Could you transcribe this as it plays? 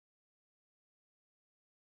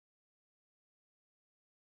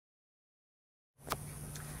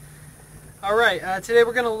Alright, today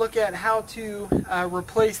we're going to look at how to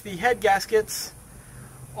replace the head gaskets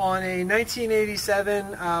on a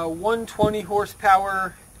 1987 120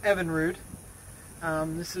 horsepower Evinrude.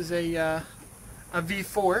 This is a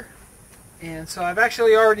V4, and so I've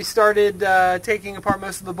actually already started taking apart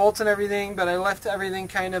most of the bolts and everything, but I left everything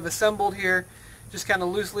kind of assembled here, just kind of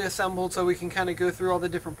loosely assembled so we can kind of go through all the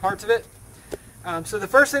different parts of it. So the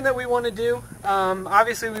first thing that we want to do,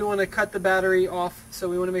 obviously we want to cut the battery off, so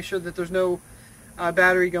we want to make sure that there's no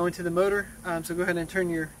battery going to the motor. So go ahead and turn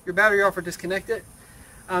your battery off or disconnect it.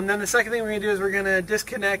 Then the second thing we're going to do is we're going to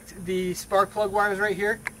disconnect the spark plug wires right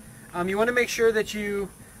here. You want to make sure that you,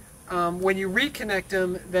 when you reconnect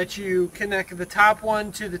them, that you connect the top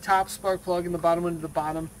one to the top spark plug and the bottom one to the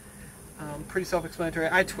bottom. Pretty self-explanatory.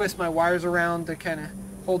 I twist my wires around to kind of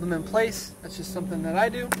hold them in place. That's just something that I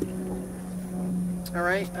do.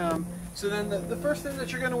 Alright, so then the first thing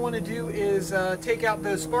that you're going to want to do is take out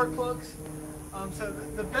those spark plugs. So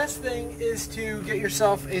the best thing is to get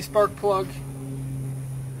yourself a spark plug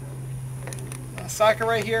socket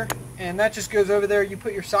right here, and that just goes over there. You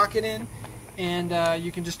put your socket in, and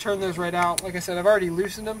you can just turn those right out. Like I said, I've already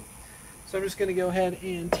loosened them, so I'm just going to go ahead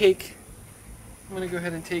and take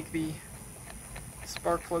the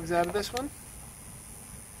spark plugs out of this one.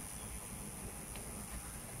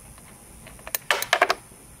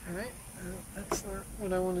 Alright, that's not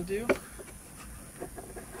what I want to do.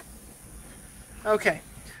 Okay,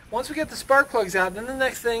 once we get the spark plugs out, then the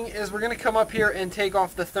next thing is we're going to come up here and take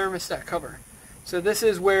off the thermostat cover. So this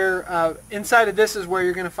is where, inside of this is where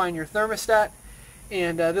you're going to find your thermostat,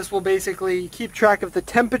 and this will basically keep track of the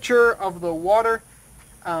temperature of the water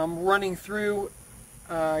running through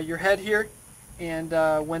your head here, and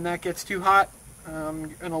when that gets too hot,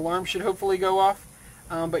 an alarm should hopefully go off.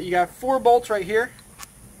 But you got 4 bolts right here.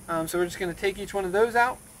 So we're just going to take each one of those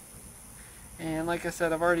out, and like I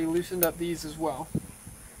said, I've already loosened up these as well.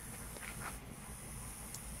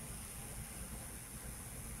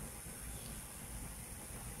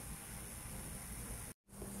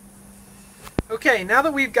 Okay, now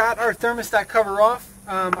that we've got our thermostat cover off,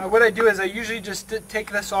 what I do is I usually just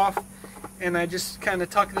take this off and I just kind of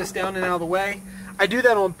tuck this down and out of the way. I do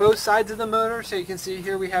that on both sides of the motor, so you can see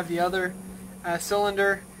here we have the other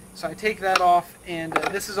cylinder. So I take that off, and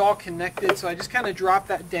this is all connected, so I just kind of drop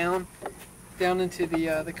that down into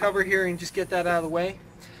the cover here and just get that out of the way.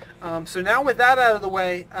 So now with that out of the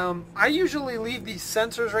way, I usually leave these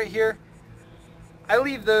sensors right here. I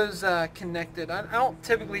leave those connected. I don't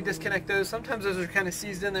typically disconnect those. Sometimes those are kind of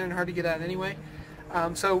seized in there and hard to get out anyway.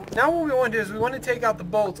 So now what we want to do is we want to take out the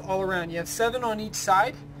bolts all around. You have 7 on each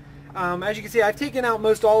side. As you can see, I've taken out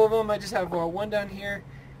most all of them. I just have one down here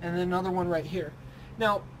and then another one right here.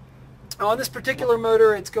 Now, on this particular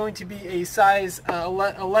motor, it's going to be a size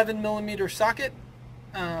 11 millimeter socket,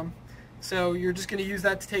 so you're just going to use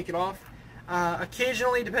that to take it off.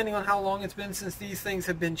 Occasionally, depending on how long it's been since these things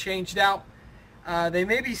have been changed out, they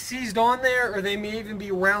may be seized on there, or they may even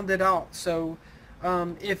be rounded out. So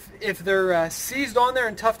if they're seized on there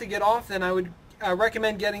and tough to get off, then I would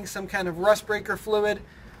recommend getting some kind of rust breaker fluid,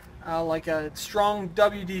 like a strong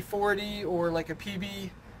WD-40 or like a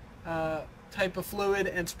PB type of fluid,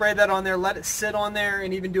 and spray that on there, let it sit on there,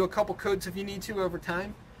 and even do a couple coats if you need to over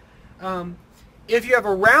time. If you have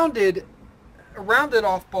a rounded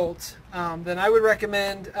off bolt, then I would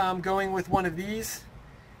recommend going with one of these.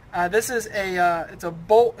 This is it's a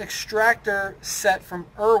bolt extractor set from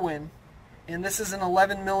Irwin, and this is an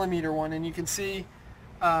 11 millimeter one, and you can see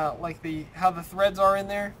like how the threads are in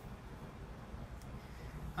there.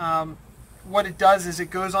 What it does is it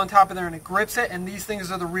goes on top of there and it grips it, and these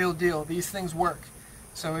things are the real deal. These things work.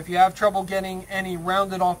 So if you have trouble getting any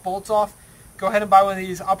rounded off bolts off, go ahead and buy one of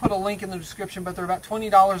these. I'll put a link in the description, but they're about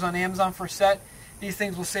 $20 on Amazon for a set. These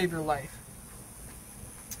things will save your life.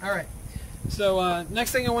 Alright, so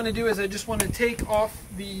next thing I want to do is I just want to take off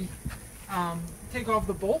the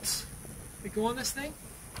bolts that go on this thing.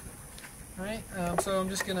 Alright, so I'm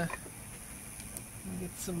just going to get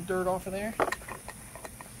some dirt off of there.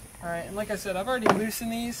 Alright, and like I said, I've already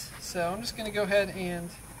loosened these, so I'm just going to go ahead and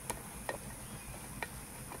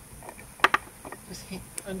just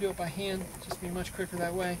undo it by hand. Just be much quicker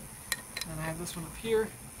that way. And I have this one up here.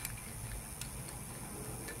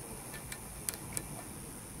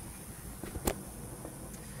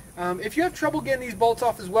 If you have trouble getting these bolts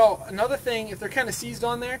off as well, another thing, if they're kind of seized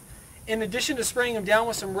on there, in addition to spraying them down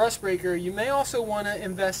with some rust breaker, you may also want to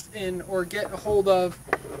invest in or get a hold of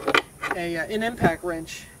an impact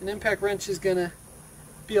wrench. An impact wrench is going to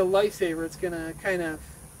be a lifesaver. It's going to kind of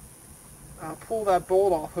pull that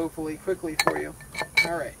bolt off, hopefully, quickly for you.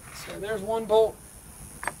 Alright, so there's one bolt.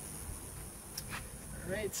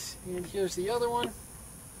 Alright, and here's the other one.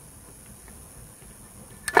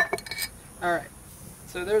 Alright,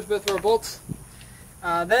 so there's both of our bolts.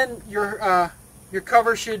 Then your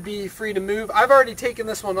cover should be free to move. I've already taken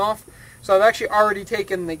this one off, so I've actually already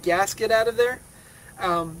taken the gasket out of there.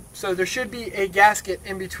 So there should be a gasket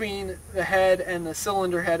in between the head and the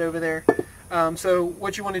cylinder head over there. So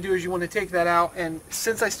what you want to do is you want to take that out, and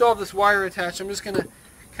since I still have this wire attached, I'm just going to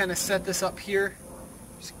kind of set this up here,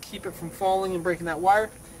 just keep it from falling and breaking that wire,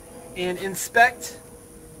 and inspect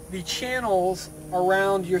the channels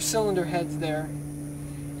around your cylinder heads there.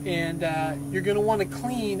 And you're going to want to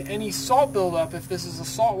clean any salt buildup, if this is a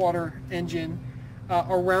saltwater engine,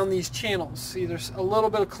 around these channels. See, there's a little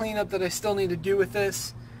bit of cleanup that I still need to do with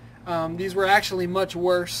this. These were actually much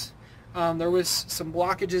worse. There was some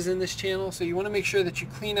blockages in this channel, so you want to make sure that you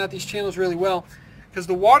clean out these channels really well, because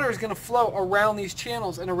the water is going to flow around these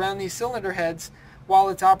channels and around these cylinder heads while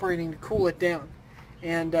it's operating to cool it down.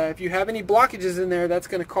 And if you have any blockages in there, that's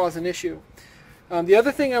going to cause an issue. The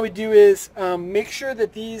other thing I would do is make sure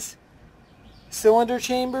that these cylinder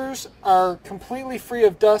chambers are completely free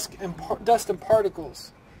of dust and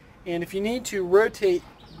particles. And if you need to, rotate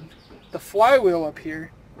the flywheel up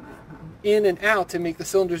here in and out to make the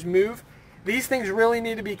cylinders move. These things really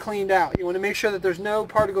need to be cleaned out. You want to make sure that there's no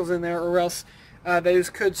particles in there, or else those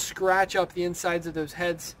could scratch up the insides of those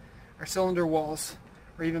heads or cylinder walls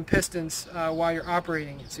or even pistons while you're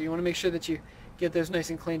operating it. So you want to make sure that you get those nice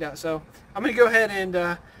and cleaned out. So I'm going to go ahead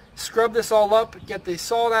and scrub this all up, get the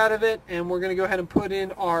salt out of it, and we're going to go ahead and put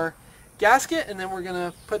in our gasket, and then we're going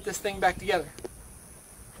to put this thing back together.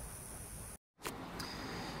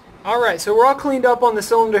 Alright, so we're all cleaned up on the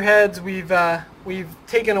cylinder heads. We've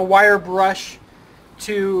taken a wire brush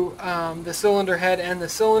to the cylinder head and the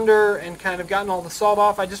cylinder and kind of gotten all the salt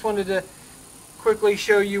off. I just wanted to quickly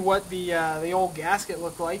show you what the old gasket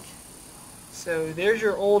looked like. So there's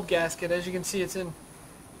your old gasket. As you can see, it's in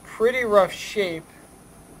pretty rough shape.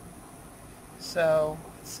 So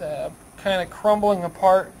it's kind of crumbling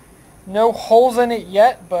apart. No holes in it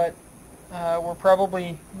yet, but we're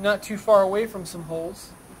probably not too far away from some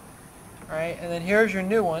holes. Alright, and then here's your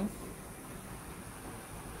new one.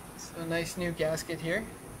 It's a nice new gasket here.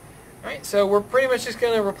 Alright, so we're pretty much just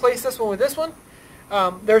going to replace this one with this one.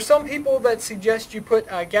 There are some people that suggest you put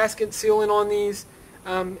gasket sealant on these.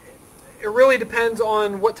 It really depends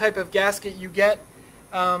on what type of gasket you get.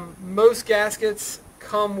 Most gaskets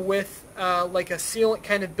come with like a sealant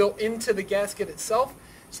kind of built into the gasket itself,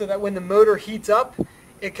 so that when the motor heats up,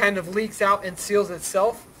 it kind of leaks out and seals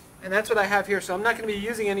itself. And that's what I have here. So I'm not going to be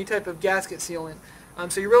using any type of gasket sealant.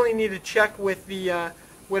 So you really need to check with the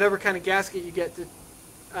whatever kind of gasket you get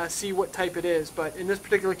to see what type it is. But in this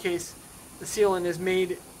particular case, the sealant is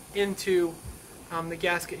made into the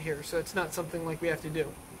gasket here, so it's not something like we have to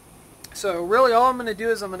do. So really all I'm going to do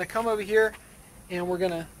is I'm going to come over here and we're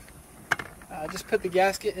going to just put the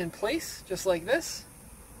gasket in place just like this,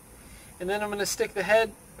 and then I'm going to stick the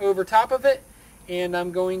head over top of it, and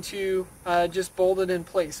I'm going to just bolt it in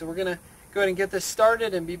place. So we're going to go ahead and get this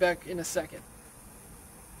started and be back in a second.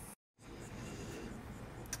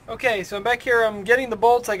 Okay, so I'm back here. I'm getting the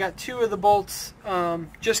bolts. I got two of the bolts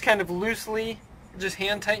just kind of loosely, just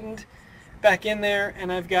hand tightened back in there,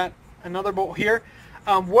 and I've got another bolt here.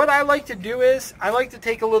 What I like to do is I like to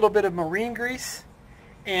take a little bit of marine grease,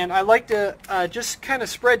 and I like to just kind of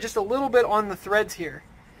spread just a little bit on the threads here.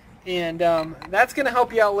 And that's going to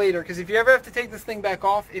help you out later, because if you ever have to take this thing back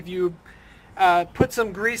off, if you put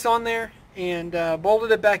some grease on there and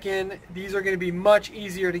bolted it back in, these are going to be much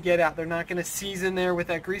easier to get out. They're not going to seize in there with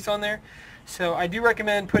that grease on there. So I do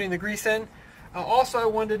recommend putting the grease in. Also, I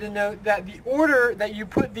wanted to note that the order that you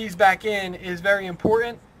put these back in is very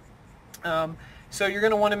important. So you're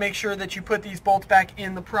going to want to make sure that you put these bolts back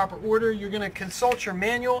in the proper order. You're going to consult your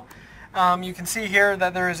manual. You can see here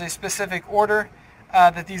that there is a specific order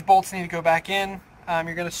that these bolts need to go back in.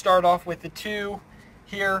 You're going to start off with the two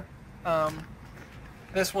here,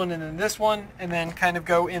 this one and then this one, and then kind of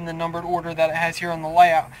go in the numbered order that it has here on the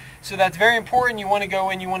layout. So that's very important. You want to go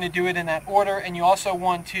in, you want to do it in that order, and you also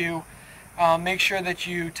want to make sure that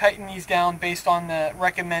you tighten these down based on the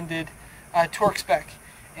recommended torque spec.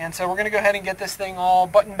 And so we're going to go ahead and get this thing all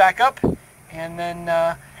buttoned back up, and then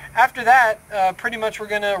after that, pretty much we're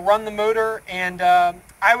going to run the motor, and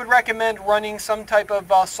I would recommend running some type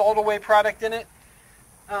of salt away product in it.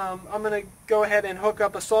 I'm going to go ahead and hook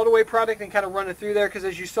up a salt away product and kind of run it through there, because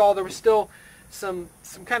as you saw, there was still some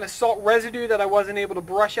kind of salt residue that I wasn't able to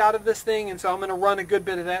brush out of this thing, and so I'm going to run a good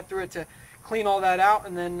bit of that through it to clean all that out,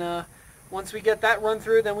 and then once we get that run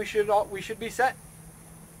through, then we should be set.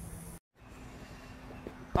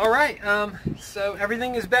 Alright, so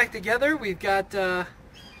everything is back together. We've got the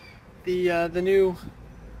new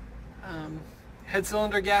head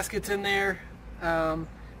cylinder gaskets in there.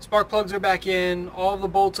 Spark plugs are back in. All the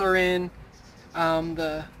bolts are in.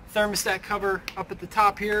 The thermostat cover up at the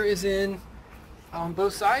top here is in on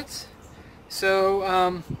both sides.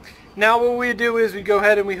 So now what we do is we go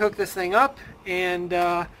ahead and we hook this thing up, and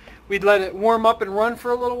we'd let it warm up and run for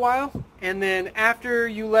a little while. And then after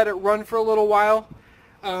you let it run for a little while,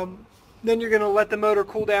 then you're going to let the motor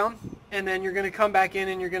cool down, and then you're going to come back in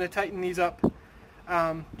and you're going to tighten these up.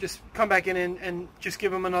 Just come back in and just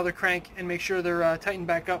give them another crank and make sure they're tightened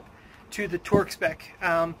back up to the torque spec.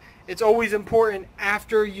 It's always important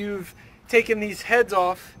after you've taken these heads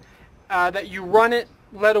off that you run it,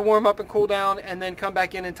 let it warm up and cool down, and then come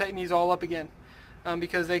back in and tighten these all up again,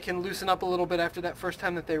 because they can loosen up a little bit after that first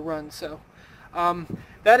time that they run. So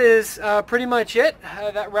that is pretty much it.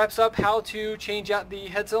 That wraps up how to change out the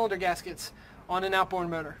head cylinder gaskets on an outboard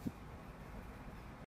motor.